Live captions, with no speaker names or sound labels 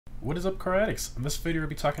What is up, car addicts? In this video, we'll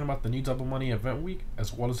be talking about the new Double Money event week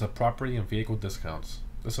as well as the property and vehicle discounts.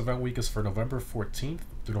 This event week is for November 14th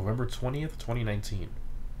through November 20th, 2019.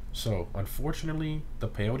 So, unfortunately, the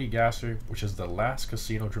Peyote Gasser, which is the last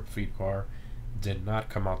casino drip feed car, did not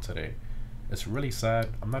come out today. It's really sad.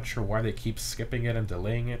 I'm not sure why they keep skipping it and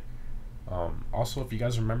delaying it. Also, if you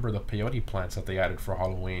guys remember the peyote plants that they added for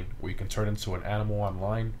Halloween, where you can turn into an animal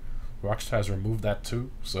online, Rockstar has removed that too,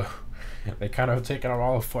 so they kind of taken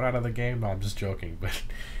all the fun out of the game. No, I'm just joking, but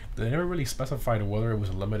they never really specified whether it was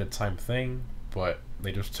a limited time thing, but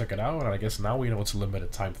they just took it out, and I guess now we know it's a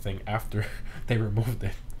limited time thing after they removed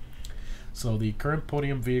it. So the current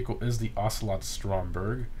podium vehicle is the Ocelot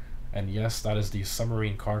Stromberg, and yes, that is the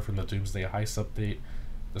submarine car from the Doomsday Heist update.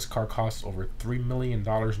 This car costs over $3 million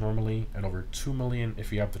normally, and over $2 million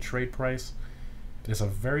if you have the trade price. It is a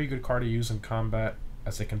very good car to use in combat,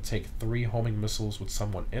 as it can take 3 homing missiles with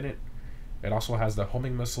someone in it. It also has the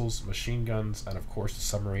homing missiles, machine guns, and of course the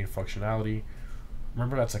submarine functionality.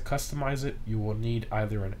 Remember that to customize it, you will need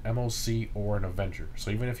either an MOC or an Avenger. So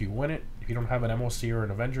even if you win it, if you don't have an MOC or an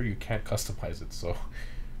Avenger, you can't customize it. So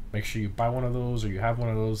make sure you buy one of those or you have one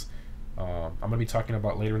of those. I'm going to be talking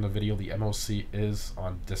about later in the video, the MOC is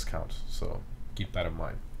on discount, so keep that in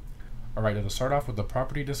mind. Alright, to start off with the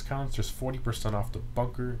property discounts, there's 40% off the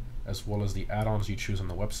bunker, as well as the add-ons you choose on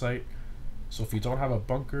the website. So if you don't have a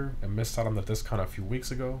bunker and missed out on the discount a few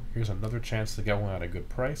weeks ago, here's another chance to get one at a good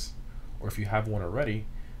price. Or if you have one already,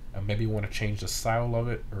 and maybe want to change the style of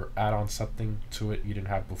it, or add on something to it you didn't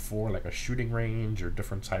have before, like a shooting range, or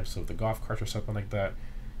different types of the golf carts or something like that,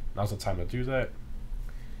 now's the time to do that.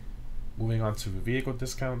 Moving on to the vehicle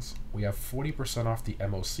discounts, we have 40% off the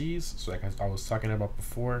MOCs. So like I was talking about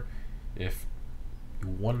before, if you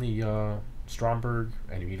won the Stromberg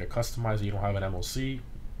and you need to customize it, you don't have an MOC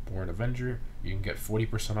or an Avenger, you can get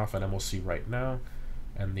 40% off an MOC right now,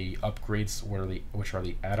 and the upgrades which are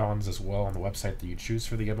the add-ons as well on the website that you choose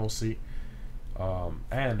for the MOC.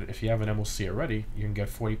 And if you have an MOC already, you can get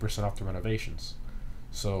 40% off the renovations.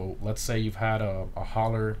 So let's say you've had a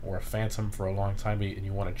Holler or a Phantom for a long time and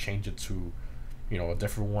you want to change it to, a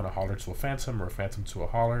different one, a Holler to a Phantom or a Phantom to a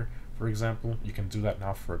Holler, for example. You can do that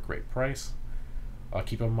now for a great price.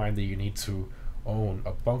 Keep in mind that you need to own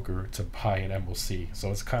a bunker to buy an MOC. So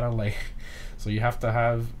it's kind of like, so you have to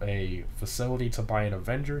have a facility to buy an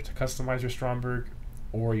Avenger to customize your Stromberg,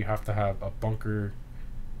 or you have to have a bunker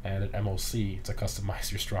and an MOC to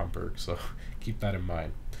customize your Stromberg. So keep that in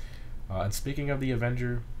mind. And speaking of the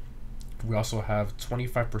Avenger, we also have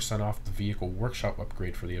 25% off the vehicle workshop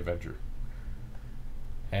upgrade for the Avenger.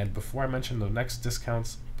 And before I mention the next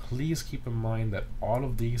discounts, please keep in mind that all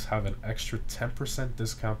of these have an extra 10%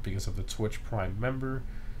 discount because of the Twitch Prime member.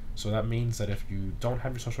 So that means that if you don't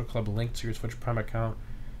have your social club linked to your Twitch Prime account,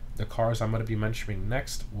 the cars I'm going to be mentioning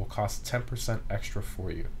next will cost 10% extra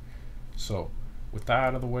for you. So with that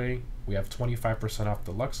out of the way, we have 25% off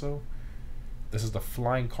the Luxo. This is the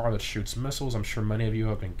flying car that shoots missiles. I'm sure many of you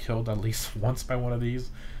have been killed at least once by one of these.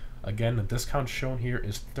 Again, the discount shown here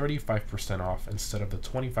is 35% off instead of the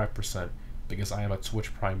 25% because I am a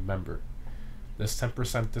Twitch Prime member. This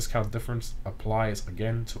 10% discount difference applies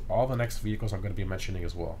again to all the next vehicles I'm going to be mentioning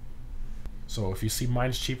as well. So if you see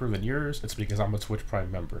mine's cheaper than yours, it's because I'm a Twitch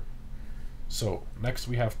Prime member. So next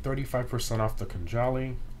we have 35% off the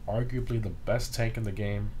Khanjali, arguably the best tank in the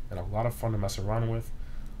game and a lot of fun to mess around with.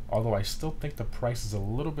 Although I still think the price is a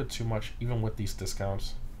little bit too much even with these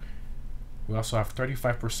discounts. We also have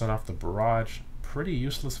 35% off the Barrage, pretty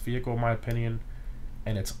useless vehicle in my opinion,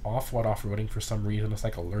 and it's off-road off-roading for some reason. It's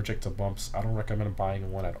like allergic to bumps. I don't recommend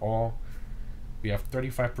buying one at all. We have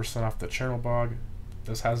 35% off the Chernobog.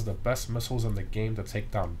 This has the best missiles in the game to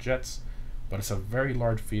take down jets, but it's a very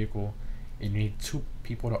large vehicle and you need 2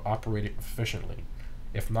 people to operate it efficiently.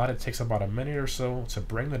 If not, it takes about a minute or so to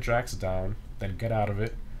bring the jacks down, then get out of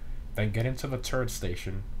it, then get into the turret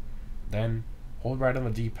station, then hold right on the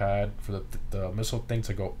D-pad for the missile thing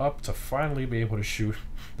to go up to finally be able to shoot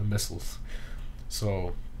the missiles.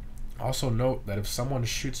 So also note that if someone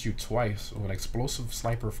shoots you twice with an explosive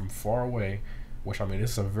sniper from far away, which I mean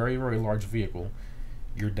this is a very, very large vehicle,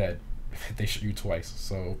 you're dead if they shoot you twice.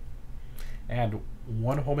 So, and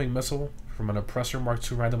one homing missile from an Oppressor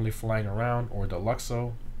Mark II randomly flying around or the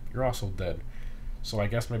Luxo, you're also dead. So I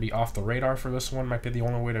guess maybe off the radar for this one might be the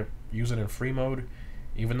only way to use it in free mode,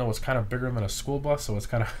 even though it's kind of bigger than a school bus, so it's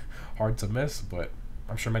kind of hard to miss, but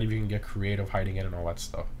I'm sure many of you can get creative hiding it and all that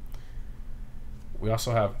stuff. We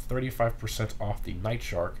also have 35% off the Night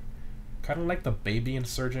Shark, kind of like the Baby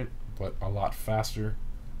Insurgent, but a lot faster.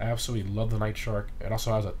 I absolutely love the Night Shark. It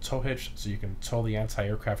also has a tow hitch, so you can tow the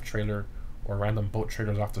anti-aircraft trailer or random boat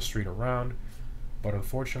trailers off the street around. But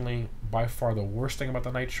unfortunately, by far the worst thing about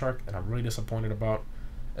the Night Shark, and I'm really disappointed about,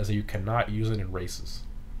 is that you cannot use it in races.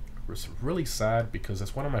 It's really sad because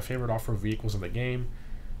it's one of my favorite off-road vehicles in the game,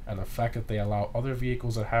 and the fact that they allow other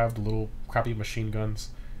vehicles that have the little crappy machine guns,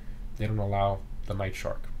 they don't allow the Night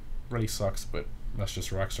Shark. Really sucks, but that's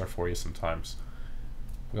just Rockstar for you sometimes.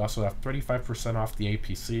 We also have 35% off the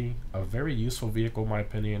APC, a very useful vehicle in my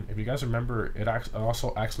opinion. If you guys remember, it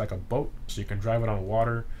also acts like a boat, so you can drive it on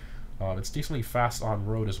water. It's decently fast on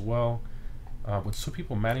road as well. With 2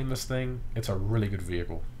 people manning this thing, it's a really good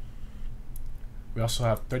vehicle. We also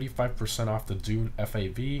have 35% off the Dune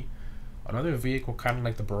FAV, another vehicle kind of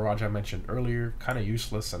like the Barrage I mentioned earlier, kind of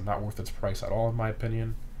useless and not worth its price at all in my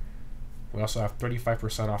opinion. We also have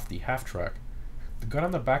 35% off the Half-Track. The gun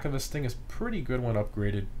on the back of this thing is pretty good when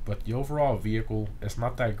upgraded, but the overall vehicle is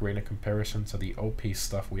not that great in comparison to the OP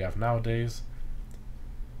stuff we have nowadays.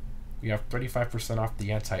 We have 35% off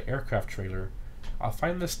the anti-aircraft trailer. I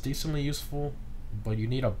find this decently useful, but you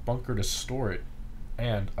need a bunker to store it,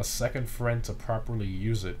 and a second friend to properly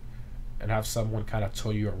use it, and have someone kind of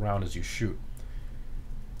tow you around as you shoot.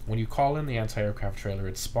 When you call in the anti-aircraft trailer,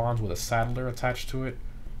 it spawns with a saddler attached to it,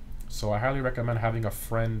 so I highly recommend having a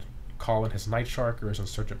friend call in his Night Shark or his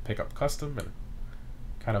Insurgent Pickup Custom and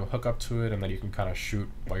kind of hook up to it, and then you can kind of shoot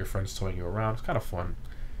while your friend's towing you around. It's kind of fun,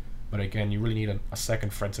 but again, you really need a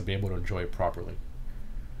second friend to be able to enjoy it properly.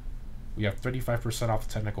 We have 35% off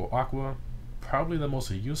the Technical Aqua, probably the most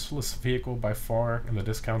useless vehicle by far in the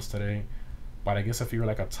discounts today, but I guess if you're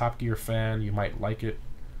like a Top Gear fan, you might like it.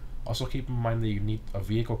 Also keep in mind that you need a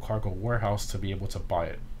vehicle cargo warehouse to be able to buy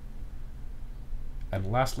it. And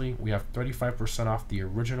lastly, we have 35% off the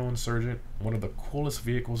original Insurgent, one of the coolest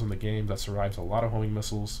vehicles in the game that survives a lot of homing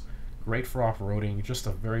missiles, great for off-roading, just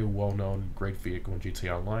a very well-known, great vehicle in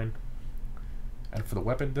GTA Online. And for the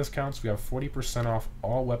weapon discounts, we have 40% off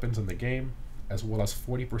all weapons in the game, as well as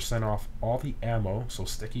 40% off all the ammo, so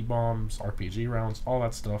sticky bombs, RPG rounds, all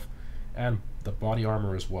that stuff, and the body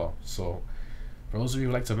armor as well. So for those of you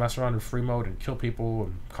who like to mess around in free mode and kill people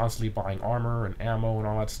and constantly buying armor and ammo and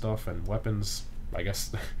all that stuff and weapons, I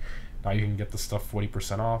guess now you can get the stuff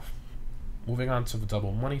 40% off. Moving on to the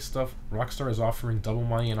double money stuff, Rockstar is offering double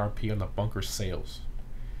money and RP on the bunker sales.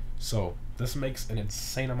 So this makes an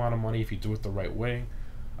insane amount of money if you do it the right way.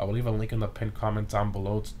 I will leave a link in the pinned comment down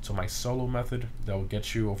below to my solo method that will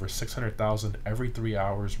get you over 600,000 every 3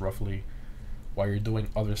 hours roughly while you're doing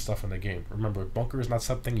other stuff in the game. Remember, bunker is not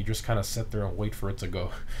something you just kind of sit there and wait for it to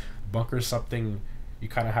go. Bunker is something you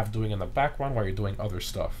kind of have doing in the background while you're doing other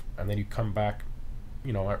stuff, and then you come back,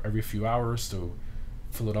 you know, every few hours to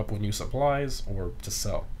fill it up with new supplies or to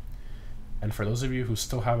sell. And for those of you who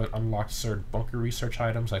still haven't unlocked certain bunker research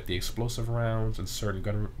items like the explosive rounds and certain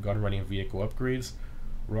gun running vehicle upgrades,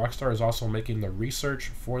 Rockstar is also making the research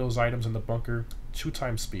for those items in the bunker 2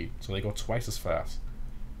 times speed, so they go twice as fast.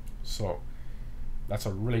 So that's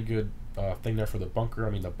a really good thing there for the bunker. I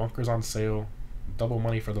mean, the bunker's on sale, double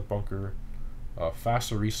money for the bunker,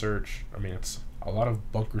 faster research. I mean, it's a lot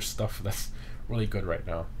of bunker stuff that's really good right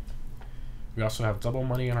now. We also have double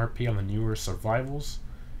money and RP on the newer survivals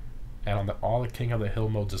and on all the King of the Hill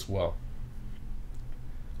modes as well.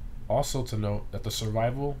 Also to note that the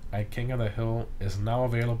survival at King of the Hill is now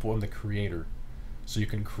available in the creator, so you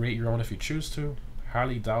can create your own if you choose to.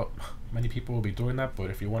 Highly doubt many people will be doing that, but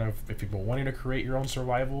if you've been wanting to create your own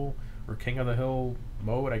survival or King of the Hill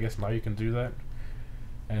mode, I guess now you can do that.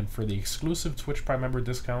 And for the exclusive Twitch Prime member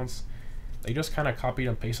discounts, they just kind of copied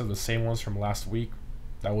and pasted the same ones from last week.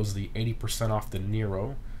 That was the 80% off the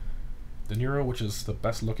Nero. The Nero, which is the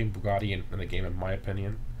best looking Bugatti in the game in my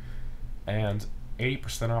opinion. And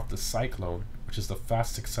 80% off the Cyclone, which is the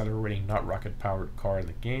fast accelerating not rocket powered car in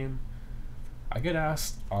the game. I get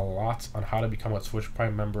asked a lot on how to become a Twitch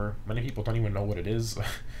Prime member. Many people don't even know what it is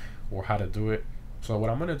or how to do it. So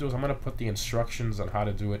what I'm going to do is I'm going to put the instructions on how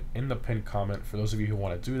to do it in the pinned comment for those of you who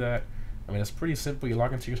want to do that. I mean, it's pretty simple. You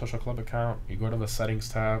log into your social club account, you go to the settings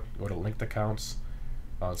tab, go to linked accounts,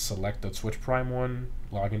 select the Twitch Prime one,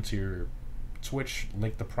 log into your Twitch,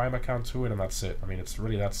 link the Prime account to it, and that's it. I mean, it's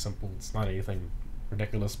really that simple. It's not anything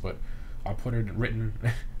ridiculous, but I'll put it written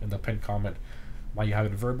in the pinned comment. Now you have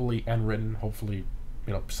it verbally and written. Hopefully,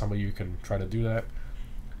 you know, some of you can try to do that.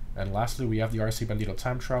 And lastly, we have the RC Bandito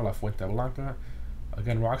time trial, La Fuente Blanca.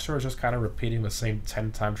 Again, Rockstar is just kind of repeating the same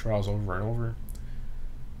 10 time trials over and over.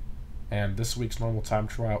 And this week's normal time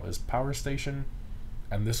trial is Power Station,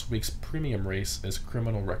 and this week's premium race is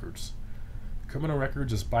Criminal Records. Criminal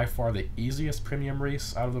Records is by far the easiest premium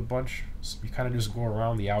race out of the bunch. So you kind of just go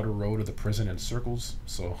around the outer road of the prison in circles.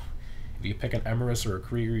 So if you pick an Emirates or a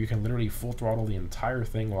Krieger, you can literally full throttle the entire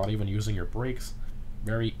thing without even using your brakes.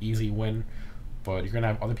 Very easy win. but you're gonna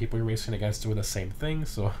have other people you're racing against doing the same thing,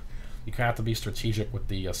 so you kind of have to be strategic with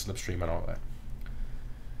the slipstream and all that.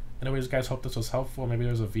 Anyways, guys, hope this was helpful. Maybe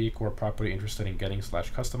there's a vehicle or property you're interested in getting /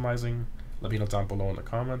 customizing. Let me know down below in the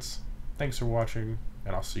comments. Thanks for watching,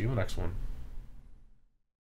 and I'll see you in the next one.